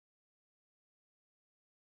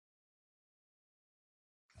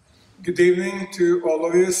Good evening to all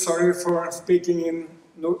of you. Sorry for speaking in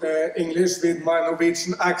English with my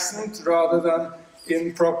Norwegian accent rather than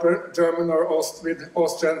in proper German or with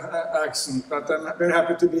Austrian accent. But I'm very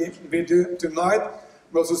happy to be with you tonight.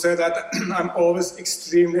 I also say that I'm always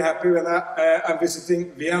extremely happy when I'm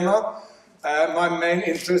visiting Vienna. My main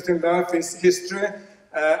interest in life is history,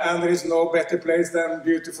 and there is no better place than the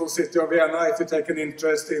beautiful city of Vienna if you take an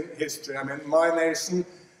interest in history. I mean, my nation,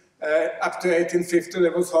 up to 1850,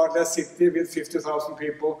 there was hardly a city with 50,000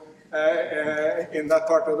 people in that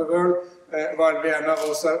part of the world, while Vienna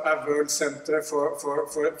was a world center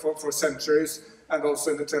for centuries, and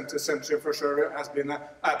also in the 20th century for sure has been an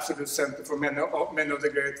absolute center for many of the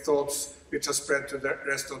great thoughts which have spread to the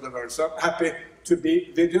rest of the world. So I'm happy to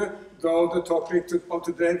be with you, though the topic of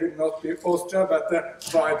today will not be Austria, but the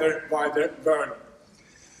wider world.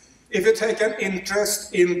 If you take an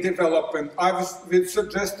interest in development, I would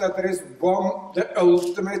suggest that there is the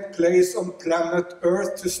ultimate place on planet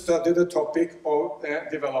Earth to study the topic of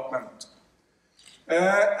development.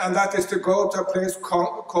 And that is to go to a place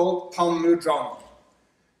called Panmunjom.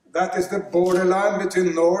 That is the borderline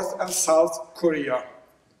between North and South Korea.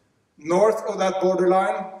 North of that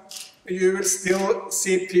borderline, you will still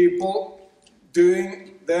see people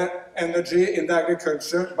doing the energy in the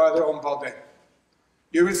agriculture by their own body.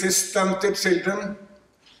 You will see stunted children,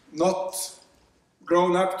 not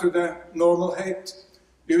grown up to the normal height.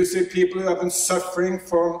 You will see people who have been suffering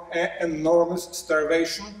from enormous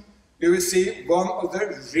starvation. You will see one of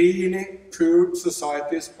the really poor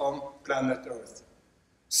societies on planet Earth.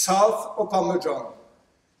 South of Panmunjom,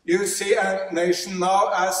 you see a nation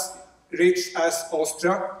now as rich as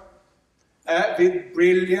Austria, with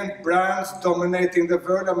brilliant brands dominating the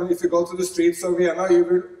world. I mean, if you go to the streets of Vienna, you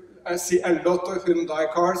will I see a lot of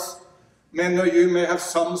Hyundai cars. Many of you may have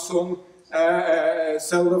Samsung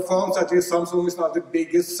cellular phones. At least Samsung is now the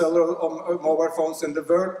biggest seller of mobile phones in the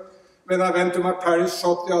world. When I went to my Paris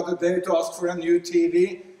shop the other day to ask for a new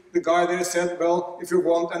TV, the guy there said, well, if you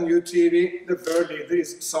want a new TV, the world leader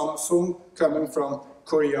is Samsung, coming from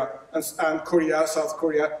Korea. And Korea, South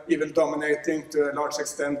Korea, even dominating to a large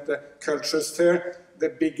extent the culture sphere. The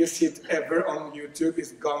biggest hit ever on YouTube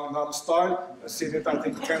is Gangnam Style. I've seen it, I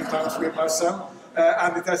think, 10 times with my son.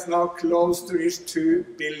 And it has now close to reach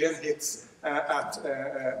 2 billion hits at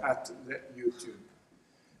the YouTube.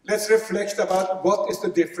 Let's reflect about what is the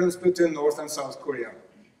difference between North and South Korea.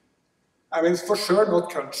 I mean, it's for sure not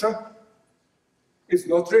culture. It's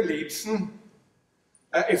not religion.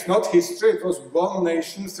 It's not history. It was one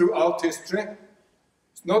nation throughout history.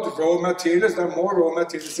 It's not raw materials. There are more raw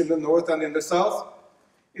materials in the North than in the South.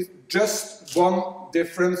 It's just one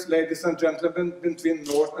difference, ladies and gentlemen, between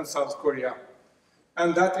North and South Korea.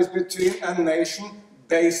 And that is between a nation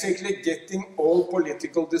basically getting all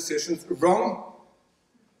political decisions wrong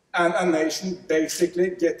and a nation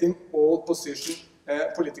basically getting all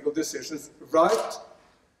political decisions right.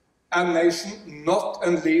 A nation not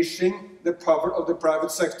unleashing the power of the private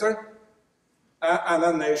sector, and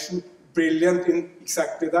a nation brilliant in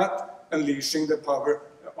exactly that, unleashing the power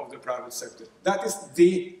of the private sector. That is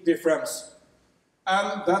the difference.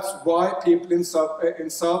 And that's why people in South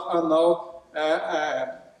are now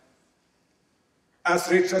as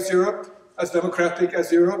rich as Europe, as democratic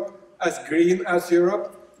as Europe, as green as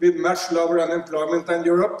Europe, with much lower unemployment than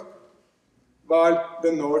Europe, while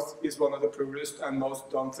the North is one of the poorest and most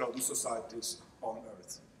downtrodden societies on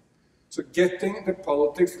Earth. So getting the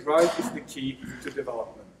politics right is the key to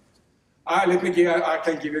development. I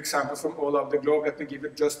can give you examples from all over the globe. Let me give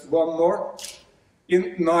you just one more.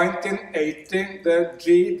 In 1980, the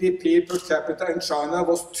GDP per capita in China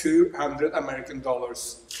was $200 American.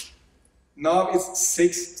 Now it's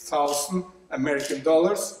 6,000 American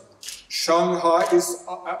dollars. Shanghai is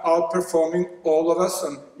outperforming all of us,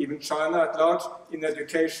 and even China at large, in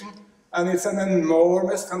education. And it's an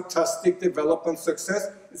enormous, fantastic development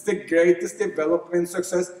success. It's the greatest development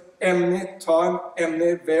success any time,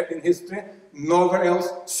 anywhere in history. Nowhere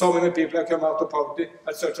else so many people have come out of poverty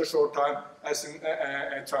at such a short time as in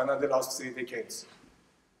China the last 3 decades.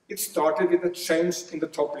 It started with a change in the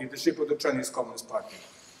top leadership of the Chinese Communist Party.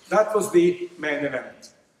 That was the main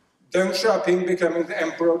event. Deng Xiaoping becoming the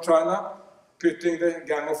emperor of China, putting the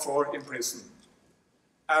Gang of Four in prison.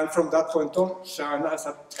 And from that point on, China has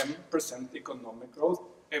had 10% economic growth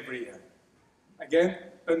every year. Again,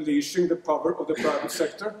 unleashing the power of the private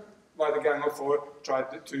sector, while the Gang of Four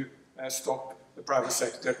tried to stop the private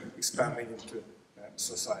sector expanding into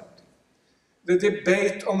society. The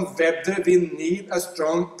debate on whether we need a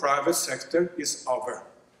strong private sector is over.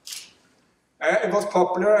 It was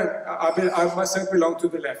popular. I myself belong to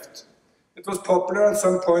the left. It was popular at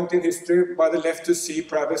some point in history by the left to see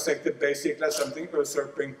private sector basically as something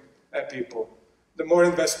usurping people. The more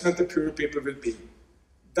investment, the poorer people will be.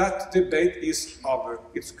 That debate is over.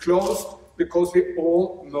 It's closed because we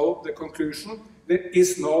all know the conclusion. There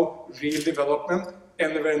is no real development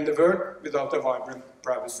anywhere in the world without a vibrant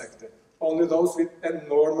private sector. Only those with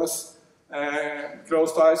enormous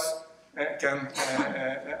closed eyes can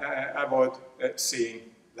avoid seeing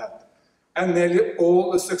that. And nearly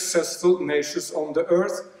all the successful nations on the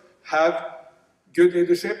earth have good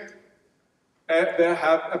leadership. They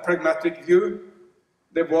have a pragmatic view.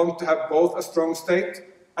 They want to have both a strong state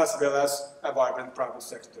as well as a vibrant private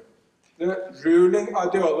sector. The ruling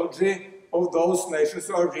ideology of those nations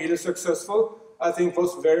who are really successful, I think,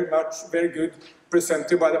 was very good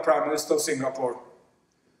presented by the Prime Minister of Singapore.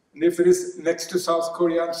 And if it is next to South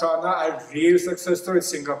Korea and China, a real success story is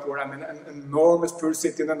Singapore. I mean, an enormous poor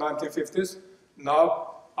city in the 1950s.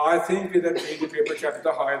 Now, I think with a GDP per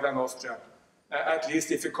capita higher than Austria, at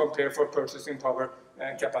least if you compare for purchasing power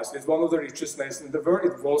and capacity. It's one of the richest nations in the world.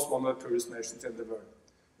 It was one of the poorest nations in the world.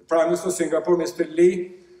 The Prime Minister of Singapore, Mr.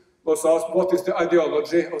 Lee, was asked, what is the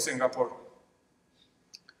ideology of Singapore?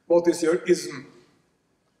 What is your ism?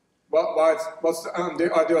 What's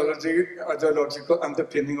the ideological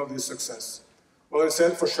underpinning of this success? Well, he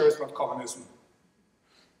said, for sure it's not communism.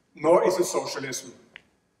 Nor is it socialism.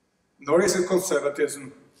 Nor is it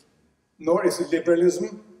conservatism. Nor is it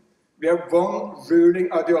liberalism. We have one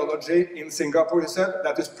ruling ideology in Singapore, he said,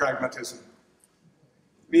 that is pragmatism.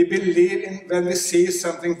 We believe in when we see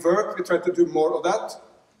something work, we try to do more of that.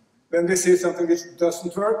 When we see something which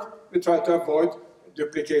doesn't work, we try to avoid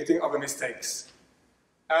duplicating our mistakes.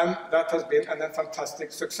 And that has been a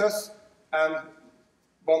fantastic success. And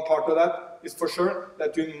one part of that is for sure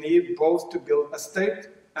that you need both to build a state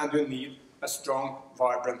and you need a strong,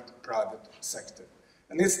 vibrant private sector.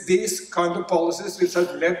 And it's these kind of policies which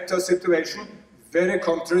have led to a situation very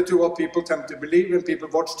contrary to what people tend to believe. When people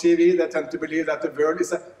watch TV, they tend to believe that the world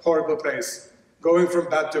is a horrible place, going from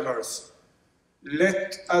bad to worse.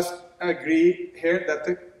 Let us agree here that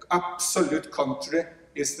the absolute contrary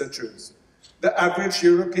is the truth. The average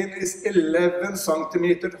European is 11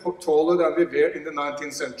 centimeters taller than we were in the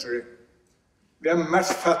 19th century. We are much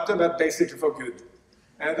fatter, but basically for good.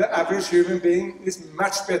 And the average human being is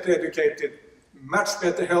much better educated, much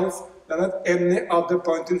better health than at any other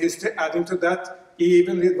point in history. Adding to that,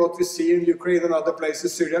 even with what we see in Ukraine and other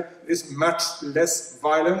places, Syria, there is much less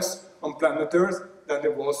violence on planet Earth than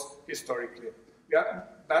there was historically.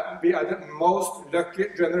 We are the most lucky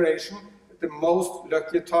generation, the most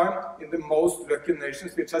lucky time in the most lucky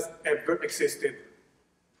nations which has ever existed.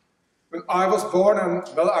 When I was born, and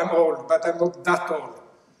well, I'm old, but I'm not that old.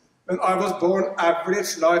 When I was born,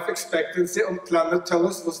 average life expectancy on planet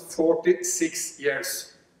Tellus was 46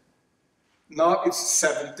 years. Now it's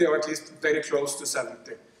 70, or at least very close to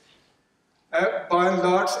 70. By and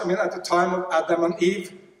large, I mean, at the time of Adam and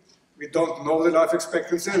Eve, we don't know the life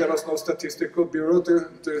expectancy. There was no statistical bureau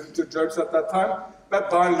to judge at that time. But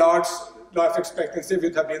by and large, life expectancy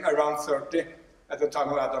would have been around 30 at the time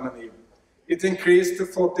of Adam and Eve. It increased to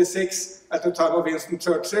 46 at the time of Winston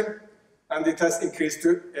Churchill, and it has increased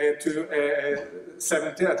to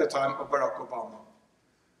 70 at the time of Barack Obama.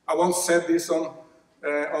 I once said this on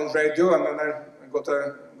radio, and then I got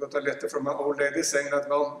a letter from an old lady saying that,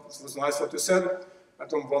 well, it was nice what you said,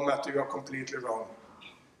 but on one matter you are completely wrong.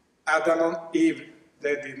 Adam and Eve,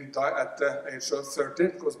 they didn't die at the age of 30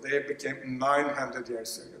 because they became 900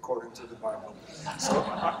 years according to the Bible. So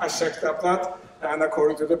I checked up that, and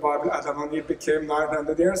according to the Bible, Adam and Eve became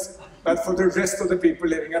 900 years. But for the rest of the people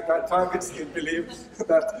living at that time, we still believe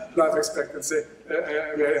that life expectancy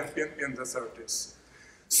were in the 30s.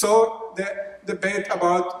 So the debate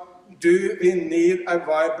about do we need a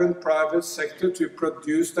vibrant private sector to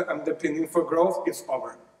produce the underpinning for growth is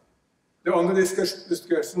over. The only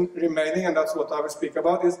discussion remaining, and that's what I will speak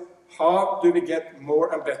about, is how do we get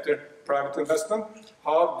more and better private investment?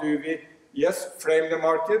 How do we, yes, frame the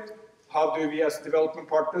market? How do we as development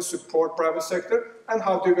partners support private sector? And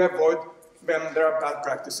how do we avoid when there are bad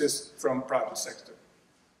practices from private sector?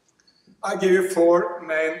 I give you 4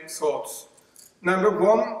 main thoughts. Number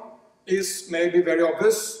 1 is maybe very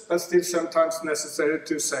obvious, but still sometimes necessary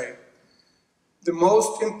to say. The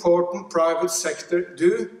most important private sector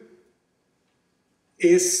do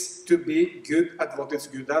is to be good at what it's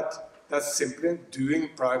good at. That's simply doing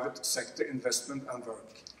private sector investment and work.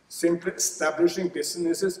 Simply establishing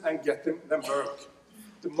businesses and getting them work.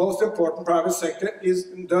 The most important private sector is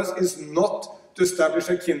not to establish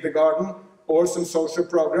a kindergarten or some social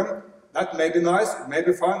program. That may be nice, it may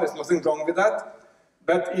be fine, there's nothing wrong with that.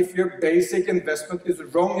 But if your basic investment is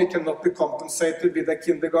wrong, it cannot be compensated with a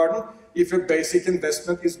kindergarten. If your basic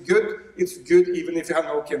investment is good, it's good even if you have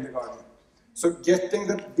no kindergarten. So getting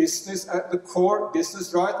the business, the core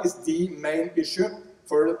business right is the main issue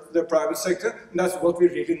for the private sector, and that's what we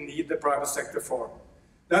really need the private sector for.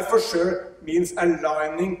 That for sure means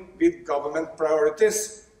aligning with government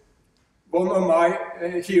priorities. One of my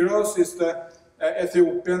heroes is the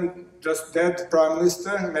Ethiopian just dead Prime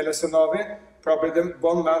Minister, Meles Zenawi, probably the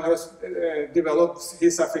one man who has developed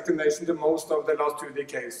his African nation the most over the last 2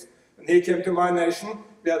 decades. And he came to my nation,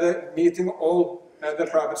 we had a meeting all the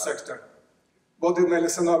private sector. What did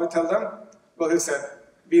Meles Zenawi tell them? Well, he said,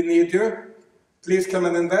 we need you, please come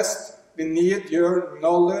and invest. We need your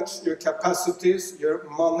knowledge, your capacities, your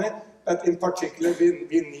money, but in particular we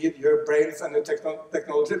need your brains and your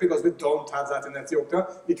technology because we don't have that in Ethiopia.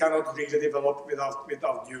 We cannot really develop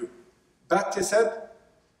without you. But, he said,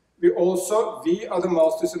 we are the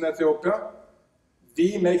masters in Ethiopia.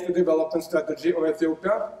 We make the development strategy of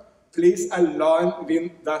Ethiopia. Please align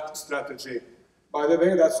with that strategy. By the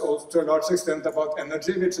way, that's also to a large extent about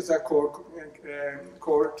energy, which is a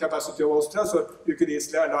core capacity of Austria, so you could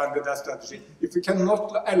easily align with that strategy. If you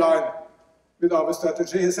cannot align with our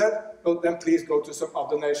strategy, he said, well, then please go to some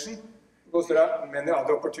other nation, because there are many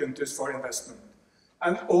other opportunities for investment.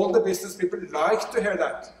 And all the business people like to hear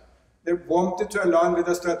that. They wanted to align with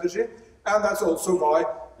the strategy, and that's also why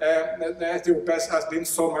Ethiopia has been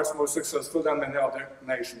so much more successful than many other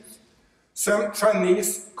nations. Some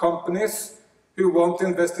Chinese companies who want to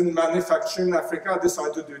invest in manufacturing in Africa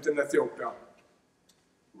decide to do it in Ethiopia.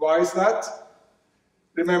 Why is that?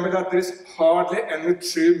 Remember that there is hardly any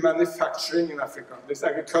true manufacturing in Africa. There's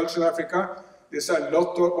agriculture in Africa, there's a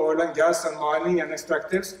lot of oil and gas and mining and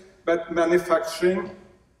extractives, but manufacturing,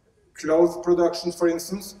 clothes productions, for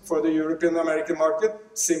instance, for the European and American market,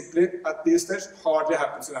 simply at this stage hardly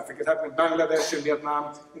happens in Africa. It happens in Bangladesh, in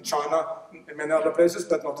Vietnam, in China, in many other places,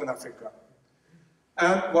 but not in Africa.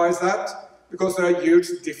 And why is that? Because there are huge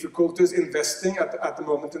difficulties investing at the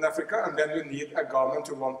moment in Africa, and then you need a government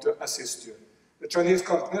who want to assist you. The Chinese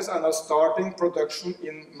companies are now starting production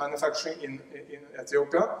in manufacturing in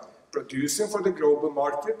Ethiopia, producing for the global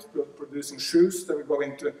market, producing shoes that will go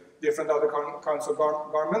into different other kinds of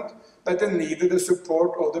garment, but they needed the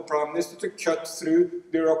support of the Prime Minister to cut through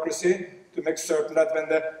bureaucracy, to make certain that when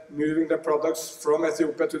they're moving the products from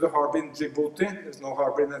Ethiopia to the harbor in Djibouti, there's no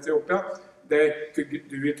harbor in Ethiopia, they could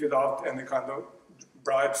do it without any kind of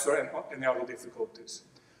bribes or any other difficulties.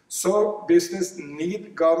 So business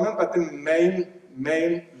need government, but the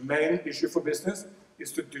main issue for business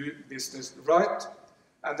is to do business right.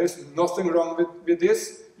 And there's nothing wrong with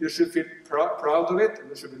this. You should feel proud of it.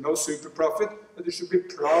 There should be no super profit, but you should be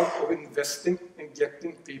proud of investing and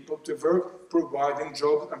getting people to work, providing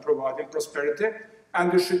jobs and providing prosperity.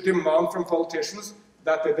 And you should demand from politicians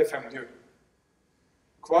that they defend you.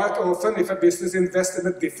 Quite often, if a business invests in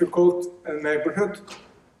a difficult neighborhood,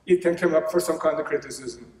 it can come up for some kind of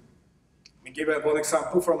criticism. I'll give one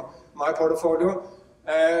example from my portfolio.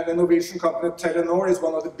 The Norwegian company Telenor is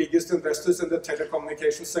one of the biggest investors in the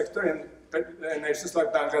telecommunications sector in nations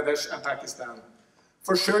like Bangladesh and Pakistan.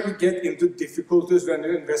 For sure, you get into difficulties when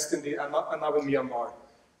you invest in Myanmar.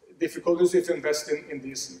 Difficulties if you invest in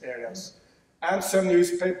these areas. And some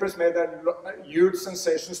newspapers made a huge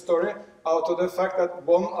sensation story out of the fact that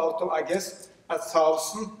 1 out of, I guess,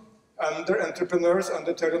 1,000 entrepreneurs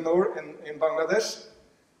under Telenor in Bangladesh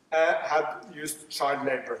had used child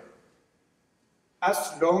labor.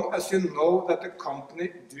 As long as you know that the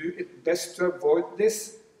company do its best to avoid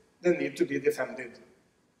this, they need to be defended.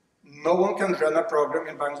 No one can run a program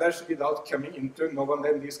in Bangladesh without coming into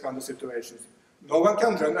these kind of situations. No one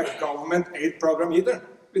can run a government aid program either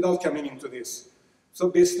without coming into this. So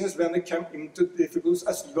business, when they come into difficulties,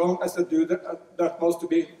 as long as they do the utmost to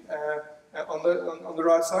be on the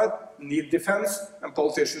right side, need defense, and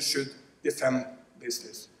politicians should defend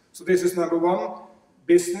business. So this is number one.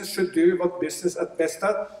 Business should do what business is best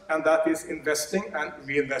at, and that is investing and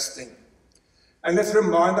reinvesting. And let's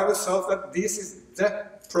remind ourselves that this is the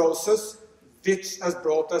process which has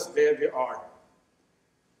brought us where we are.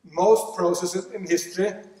 Most processes in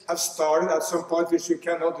history have started at some point which you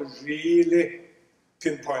cannot really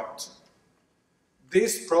pinpoint.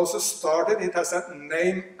 This process started, it has a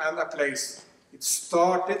name and a place. It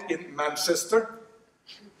started in Manchester.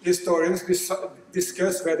 Historians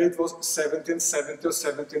discuss whether it was 1770 or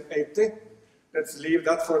 1780. Let's leave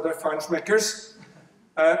that for the feinschmeckers.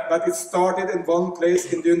 But it started in one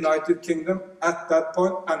place in the United Kingdom at that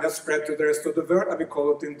point and has spread to the rest of the world, and we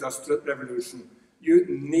call it the Industrial Revolution. You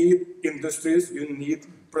need industries, you need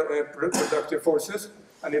productive forces,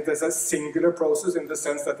 and it is a singular process in the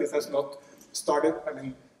sense that it has not started. I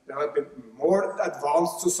mean, there have been more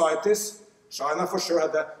advanced societies. China for sure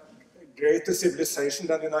had a greater civilization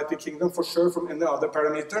than the United Kingdom, for sure, from any other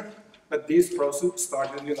parameter. But these processes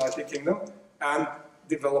started in the United Kingdom, and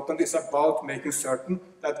development is about making certain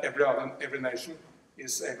that every nation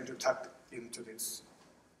is able to tap into this.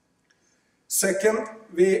 Second,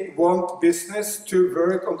 we want business to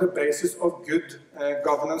work on the basis of good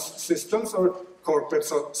governance systems or corporate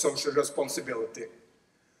social responsibility.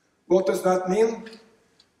 What does that mean?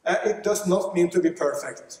 It does not mean to be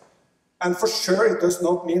perfect. And for sure, it does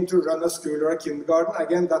not mean to run a school or a kindergarten.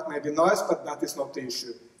 Again, that may be nice, but that is not the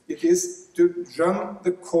issue. It is to run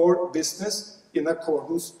the core business in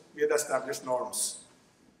accordance with established norms.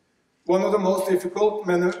 One of the most difficult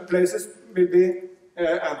places will be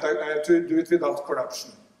to do it without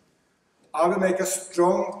corruption. I will make a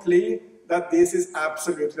strong plea that this is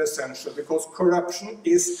absolutely essential, because corruption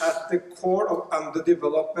is at the core of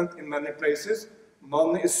underdevelopment in many places.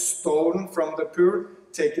 Money is stolen from the poor,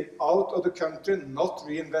 taken out of the country, not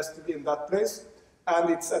reinvested in that place, and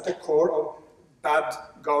it's at the core of bad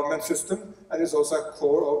government system, and it's also a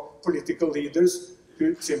core of political leaders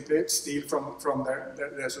who simply steal from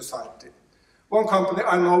their society. One company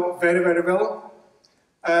I know very, very well,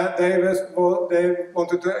 they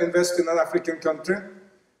wanted to invest in an African country.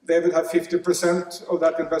 They would have 50% of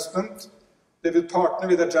that investment. They would partner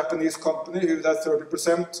with a Japanese company who would have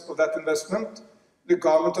 30% of that investment. The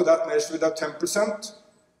government of that nation would have 10%,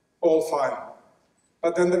 all fine.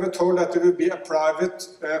 But then they were told that there would be a private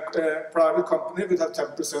company would have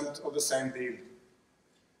 10% of the same deal.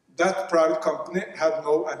 That private company had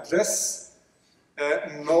no address,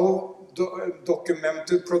 no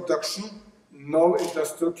documented production, no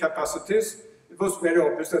industrial capacities. It was very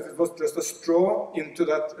obvious that it was just a straw into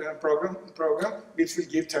that program, which will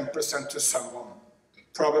give 10% to someone.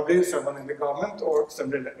 Probably someone in the government or some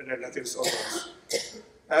relatives of those.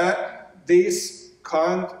 These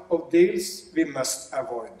kind of deals we must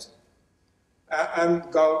avoid. And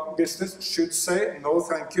business should say no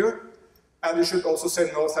thank you, and you should also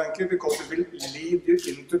say no thank you, because it will lead you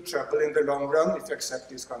into trouble in the long run if you accept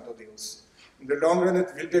these kind of deals. In the long run,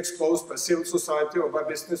 it will be exposed by civil society or by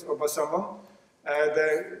business or by someone.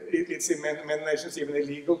 It's in many nations even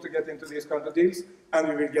illegal to get into these kind of deals, and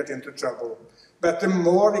we will get into trouble. But the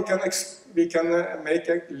more we can make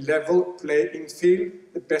a level playing field,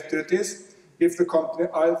 the better it is. If the company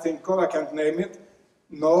I think of, I can't name it,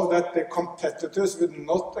 know that the competitors would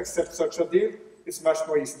not accept such a deal, it's much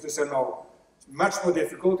more easy to say no. It's much more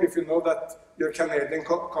difficult if you know that your Canadian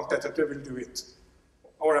competitor will do it,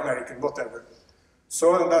 or American, whatever.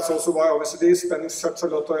 So, and that's also why OECD is spending such a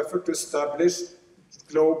lot of effort to establish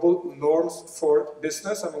global norms for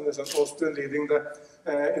business. I mean, there's an Austrian leading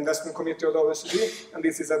the investment committee of the OECD, and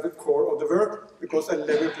this is at the core of the work, because a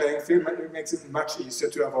level playing field makes it much easier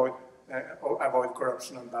to avoid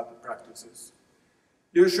corruption and bad practices.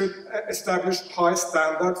 You should establish high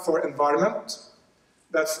standard for environment.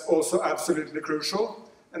 That's also absolutely crucial,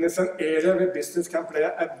 and it's an area where business can play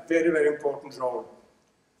a very, very important role.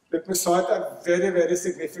 Let me cite a very, very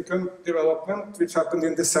significant development which happened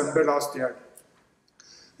in December last year.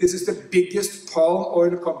 This is the biggest palm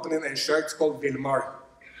oil company in Asia. It's called Wilmar.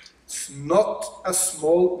 It's not a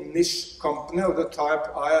small niche company of the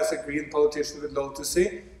type I, as a green politician, would love to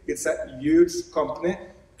see. It's a huge company,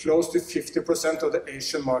 close to 50% of the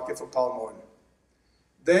Asian market for palm oil.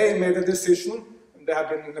 They made a decision, and they have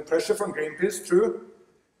been under pressure from Greenpeace, true.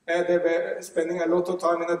 They were spending a lot of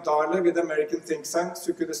time in a dialogue with American think tanks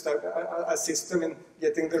who could establish a system in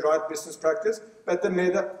getting the right business practice, but they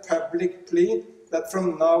made a public plea that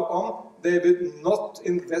from now on they would not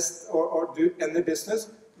invest or do any business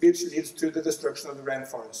which leads to the destruction of the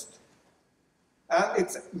rainforest. And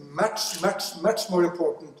it's much, much, much more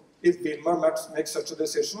important if Wilmar makes such a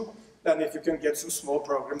decision than if you can get some small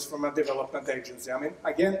programs from a development agency. I mean,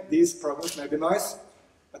 again, these programs may be nice,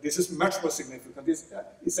 but this is much more significant.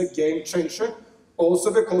 It's a game changer.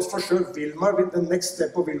 Also because for sure Wilmar, the next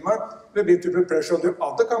step of Wilmar, will be to put pressure on the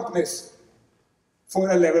other companies for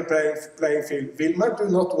a level playing field. Wilmar do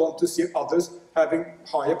not want to see others having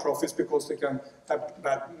higher profits because they can have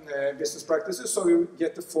bad business practices, so you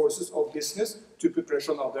get the forces of business to put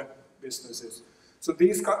pressure on other businesses. So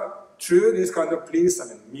through these kind of pleas, I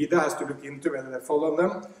mean, media has to look into whether they follow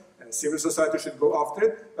them, civil society should go after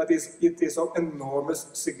it, but it is of enormous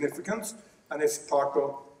significance, and it's part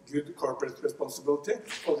of good corporate responsibility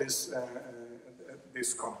of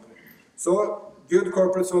this company. So, good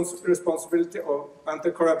corporate responsibility of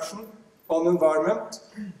anti-corruption, on environment,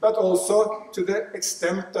 but also to the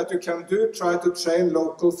extent that you can do, try to train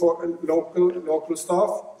local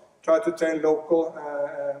staff, try to train local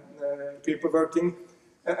people working.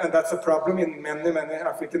 And that's a problem in many, many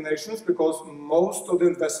African nations, because most of the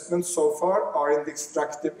investments so far are in the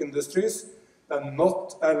extractive industries. There are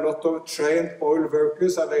not a lot of trained oil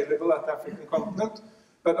workers available at the African continent.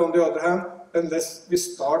 But on the other hand, unless we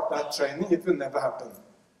start that training, it will never happen.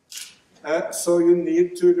 So you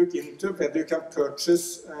need to look into whether you can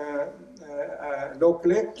purchase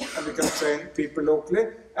locally, and you can train people locally.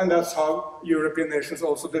 And that's how European nations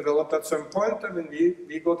also developed at some point. I mean,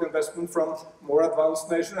 we got investment from more advanced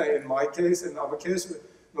nations. In my case, in our case,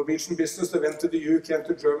 Norwegian business, they went to the UK and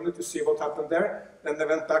to Germany to see what happened there. Then they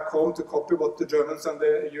went back home to copy what the Germans and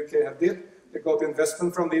the UK had did. They got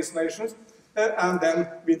investment from these nations. And then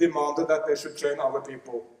we demanded that they should train our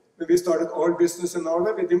people. When we started oil business in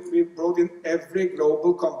Norway, we brought in every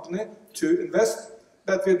global company to invest.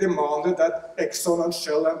 That we demanded that Exxon and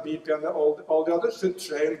Shell and BP and all the others should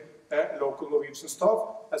train local Norwegian staff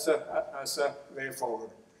as a way forward.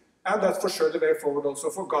 And that's for sure the way forward also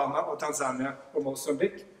for Ghana or Tanzania or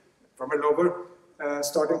Mozambique, from a lower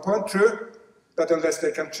starting point, true, but unless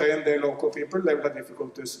they can train their local people, they will have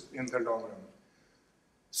difficulties in the long run.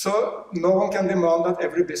 So no one can demand that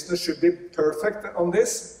every business should be perfect on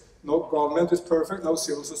this. No government is perfect, no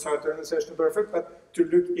civil society organization is perfect, but to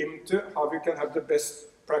look into how we can have the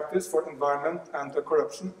best practice for environment and the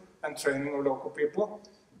corruption and training of local people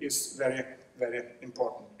is very, very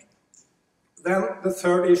important. Then the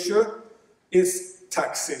third issue is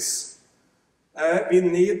taxes. We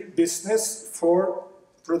need business for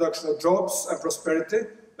production of jobs and prosperity,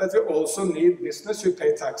 but we also need business who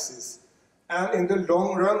pay taxes. And in the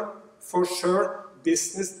long run, for sure,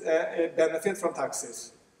 business benefit from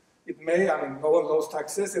taxes. It may, I mean, no one loves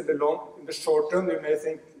taxes. In the short run, you may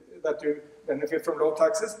think that you benefit from low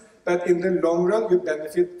taxes, but in the long run, you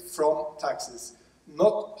benefit from taxes.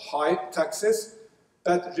 Not high taxes,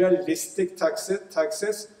 but realistic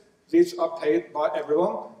taxes which are paid by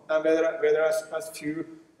everyone, and where there are as few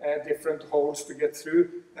different holes to get through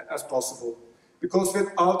as possible. Because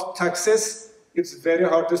without taxes, it's very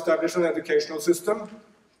hard to establish an educational system,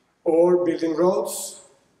 or building roads,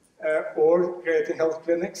 or creating health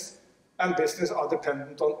clinics, and business are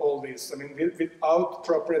dependent on all these. I mean, without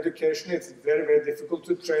proper education, it's very, very difficult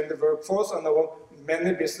to train the workforce, and I want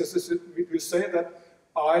many businesses who say that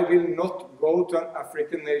I will not go to an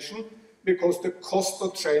African nation because the cost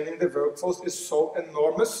of training the workforce is so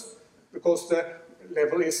enormous, because the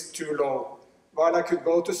level is too low. While I could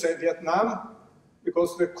go to, say, Vietnam,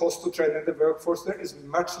 because the cost of training the workforce there is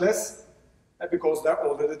much less, because they're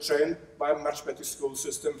already trained by a much better school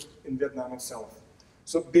system in Vietnam itself.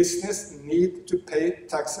 So business need to pay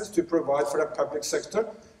taxes to provide for the public sector,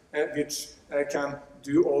 which can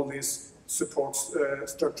do all these support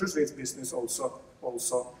structures which business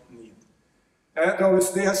also need. And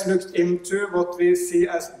obviously has looked into what we see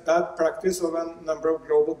as bad practice of a number of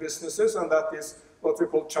global businesses, and that is what we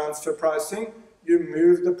call transfer pricing. You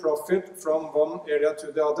move the profit from one area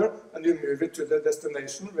to the other, and you move it to the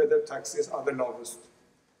destination where the taxes are the lowest.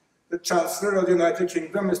 The Chancellor of the United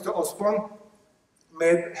Kingdom, Mr. Osborne,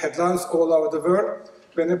 made headlines all over the world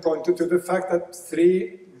when he pointed to the fact that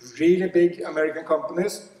 3 really big American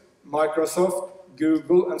companies, Microsoft,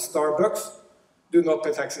 Google, and Starbucks, do not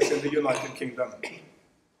pay taxes in the United Kingdom.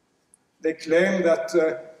 They claim that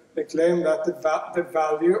the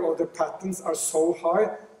value of the patents are so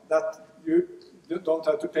high that you don't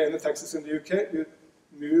have to pay any taxes in the UK. You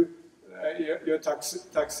move your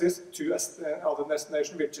taxes to another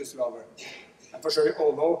destination, which is lower. And for sure,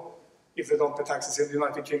 although if they don't pay taxes in the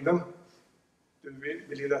United Kingdom, do we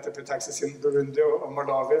believe that they pay taxes in Burundi or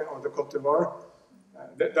Malawi or the Cote d'Ivoire?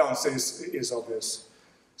 The answer is obvious.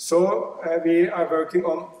 So we are working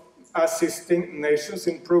on assisting nations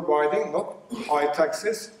in providing not high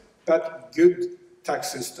taxes, but good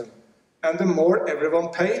tax system. And the more everyone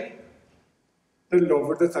pay, the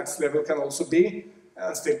lower the tax level can also be,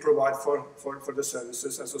 and still provide for the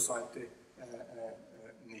services a society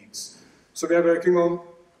needs. So we are working on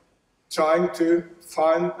trying to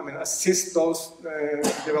assist those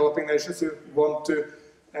developing nations who want to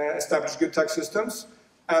establish good tax systems,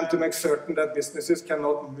 and to make certain that businesses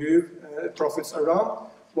cannot move profits around.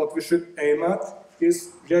 What we should aim at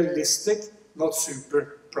is realistic, not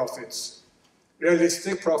super profits.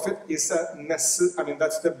 Realistic profit is that's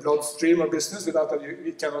the bloodstream of business. Without that,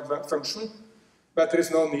 it cannot function. But there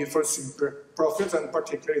is no need for super profits, and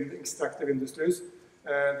particularly in the extractive industries,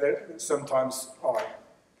 there sometimes are.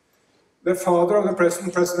 The father of the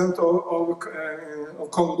present president of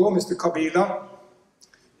Congo, Mr. Kabila,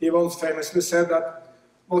 He once famously said that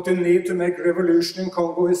what you need to make revolution in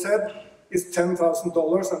Congo, he said, is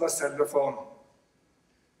 $10,000 and a cellular phone.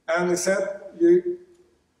 And he said, you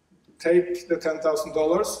take the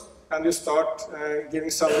 $10,000 and you start giving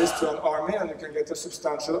salaries to an army, and you can get a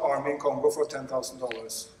substantial army in Congo for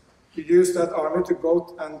 $10,000. You use that army to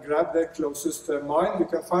go and grab the closest mine you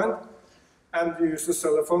can find, and you use the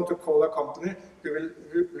cellular phone to call a company who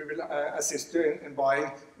will assist you in buying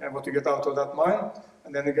what you get out of that mine,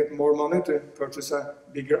 and then you get more money to purchase a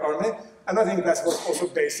bigger army. And I think that's what's also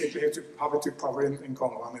basically how we took power in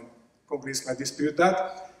Congo. I mean, Congolese may dispute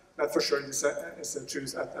that, but for sure is a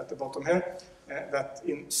truth at the bottom here, that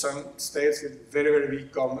in some states with very, very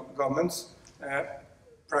weak governments,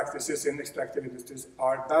 practices in extractive industries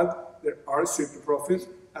are bad, there are super profits,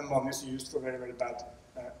 and money is used for very, very bad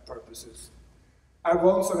purposes. I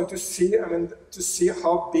want someone to see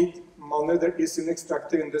how big money there is in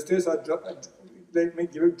extractive industries. Let me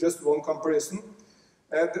give you just one comparison.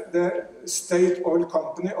 The state oil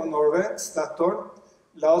company of Norway, Statoil,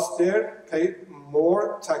 last year paid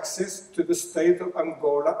more taxes to the state of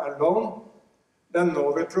Angola alone than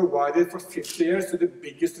Norway provided for 50 years to the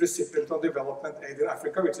biggest recipient of development aid in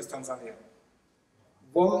Africa, which is Tanzania.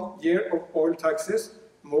 1 year of oil taxes,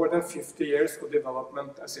 more than 50 years of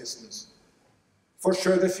development assistance. For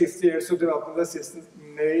sure, the 50 years of development assistance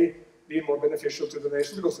may be more beneficial to the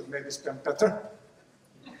nation because it may be spent better,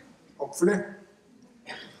 hopefully.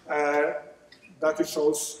 That it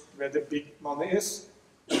shows where the big money is,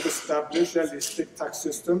 and to establish realistic tax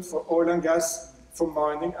systems for oil and gas, for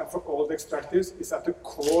mining, and for all the extractives is at the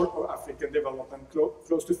core of African development.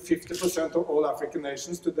 Close to 50% of all African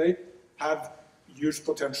nations today have huge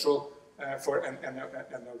potential for any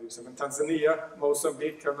of these. In Tanzania,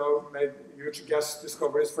 Mozambique have now made huge gas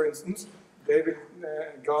discoveries, for instance.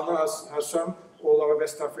 Ghana has some, all over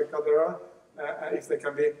West Africa there are. If they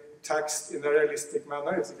can be taxed in a realistic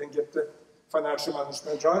manner, if they can get the financial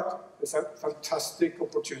management right, it's a fantastic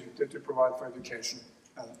opportunity to provide for education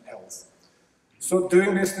and health. So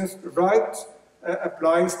doing business right,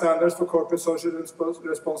 applying standards for corporate social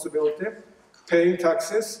responsibility, paying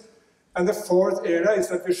taxes, and the fourth area is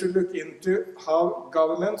that we should look into how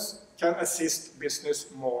governments can assist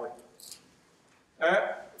business more.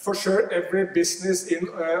 For sure, every business in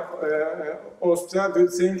Austria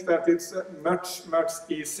would think that it's much, much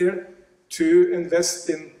easier to invest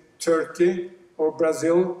in Turkey or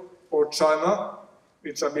Brazil or China,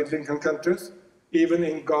 which are middle-income countries, even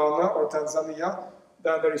in Ghana or Tanzania,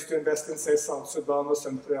 than there is to invest in, say, South Sudan or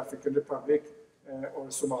Central African Republic or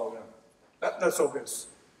Somalia. That's obvious.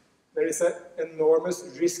 There is an enormous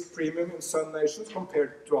risk premium in some nations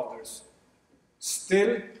compared to others.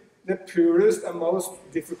 Still, the poorest and most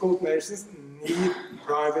difficult nations need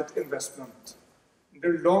private investment. In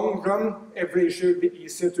the long run, every issue will be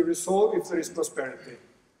easier to resolve if there is prosperity.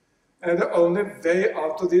 And the only way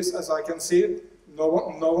out of this, as I can see it, no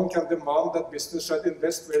one can demand that business should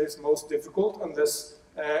invest where it's most difficult unless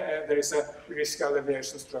there is a risk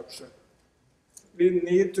alleviation structure. We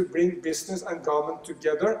need to bring business and government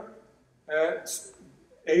together.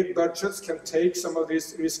 Aid budgets can take some of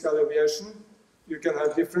this risk alleviation. You can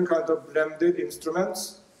have different kinds of blended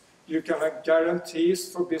instruments. You can have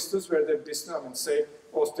guarantees for business where the business, I mean, say,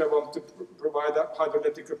 Austria wants to provide a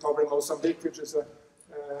hydroelectric power in Mozambique, which is a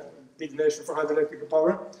big nation for hydroelectric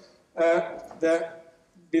power. The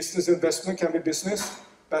business investment can be business,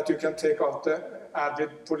 but you can take out the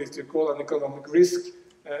added political and economic risk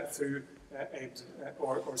through aid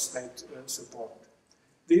or state support.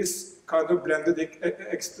 These kind of blended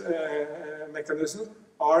mechanisms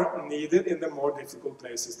are needed in the more difficult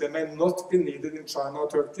places. They may not be needed in China or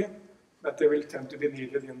Turkey, but they will tend to be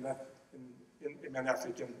needed in many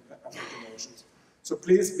African nations. So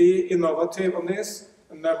please be innovative on this.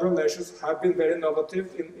 A number of nations have been very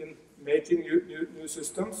innovative in making new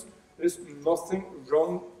systems. There is nothing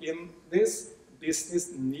wrong in this.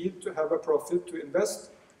 Business need to have a profit to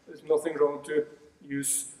invest. There is nothing wrong to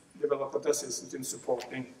use development assistance in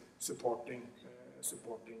supporting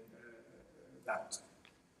that.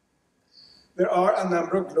 There are a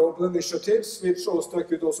number of global initiatives which Austria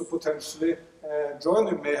could also potentially join.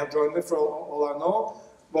 You may have joined them for all I know.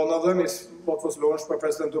 One of them is what was launched by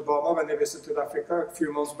President Obama when he visited Africa a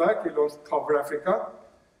few months back. He launched Cover Africa.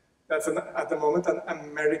 That's at the moment an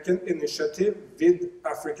American initiative with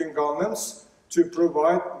African governments to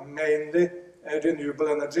provide mainly renewable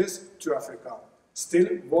energies to Africa. Still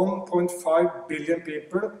 1.5 billion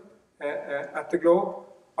people at the globe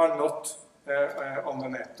are not on the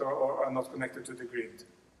net or are not connected to the grid.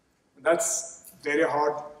 That's very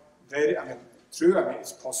hard, true,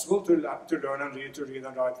 it's possible to learn and read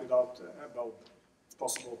and write without a bulb. It's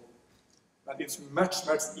possible. But it's much,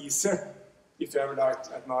 much easier if you have a light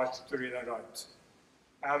at night to read and write.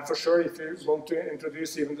 And for sure, if you want to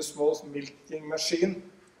introduce even the smallest milking machine,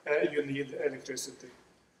 you need electricity.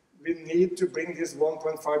 We need to bring these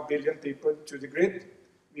 1.5 billion people to the grid.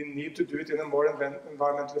 We need to do it in a more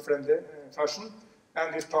environmentally friendly fashion.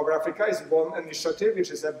 And this Power Africa is one initiative,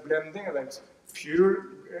 which is a blending of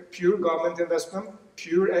pure government investment,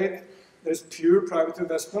 pure aid, there's pure private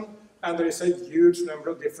investment, and there is a huge number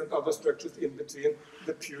of different other structures in between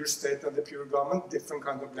the pure state and the pure government, different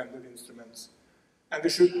kind of blended instruments. And we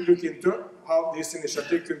should look into how this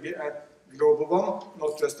initiative could be a global one,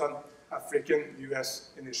 not just an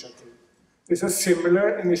African-US initiative. There's a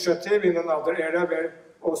similar initiative in another area where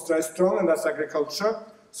Austria is strong, and that's agriculture.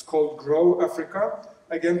 It's called Grow Africa,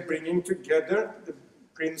 again bringing together the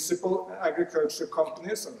principal agriculture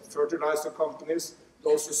companies and fertilizer companies,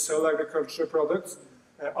 those who sell agriculture products,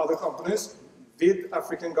 other companies, with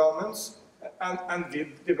African governments and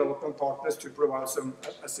with development partners to provide some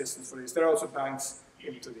assistance for this. There are also banks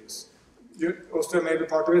into this. Austria may be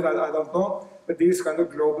part of it, I don't know, but these kind of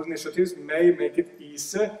global initiatives may make it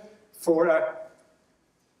easier for a,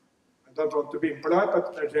 I don't want to be impolite,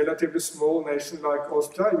 but a relatively small nation like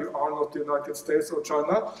Austria. You are not the United States or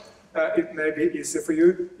China. It may be easier for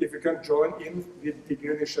you if you can join in with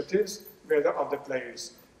bigger initiatives where there are other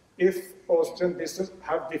players. If Austrian business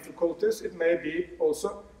have difficulties, it may be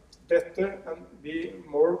also better and be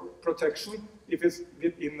more protection if it's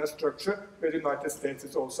within a structure where the United States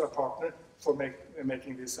is also a partner for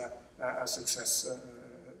making this a success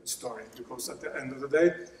story. Because at the end of the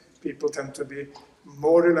day, people tend to be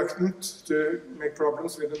more reluctant to make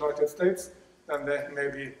problems with the United States than they may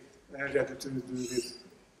be ready to do with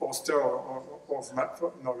Austria or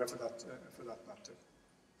Norway for that matter.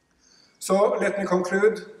 So let me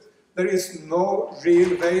conclude. There is no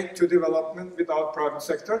real way to development without private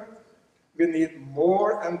sector. We need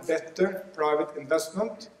more and better private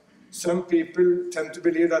investment. Some people tend to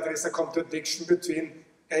believe that there is a contradiction between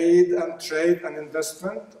aid and trade and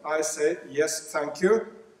investment. I say yes, thank you.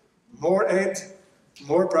 More aid,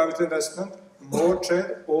 more private investment, more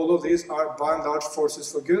trade, all of these are by and large forces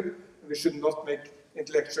for good. We should not make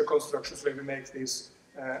intellectual constructions where we make these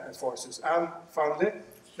forces. And finally,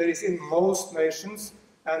 there is in most nations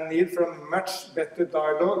a need for a much better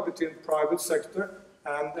dialogue between private sector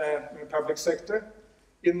and public sector.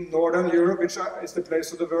 In Northern Europe, which is the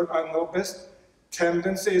place of the world I know best,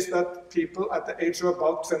 tendency is that people at the age of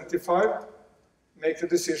about 25 make the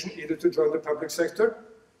decision either to join the public sector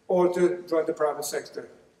or to join the private sector.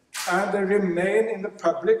 And they remain in the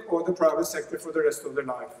public or the private sector for the rest of their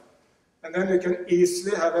life. And then you can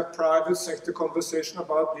easily have a private sector conversation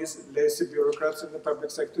about these lazy bureaucrats in the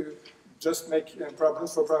public sector who just make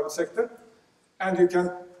problems for private sector. And you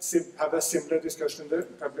can have a similar discussion in the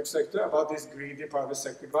public sector about these greedy private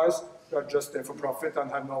sector guys who are just there for profit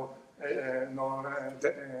and have no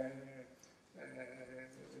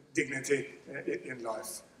dignity in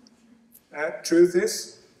life. Truth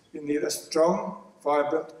is, you need a strong,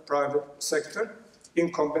 vibrant private sector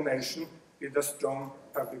in combination with a strong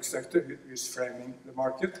public sector who is framing the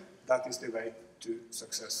market. That is the way to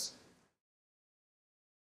success.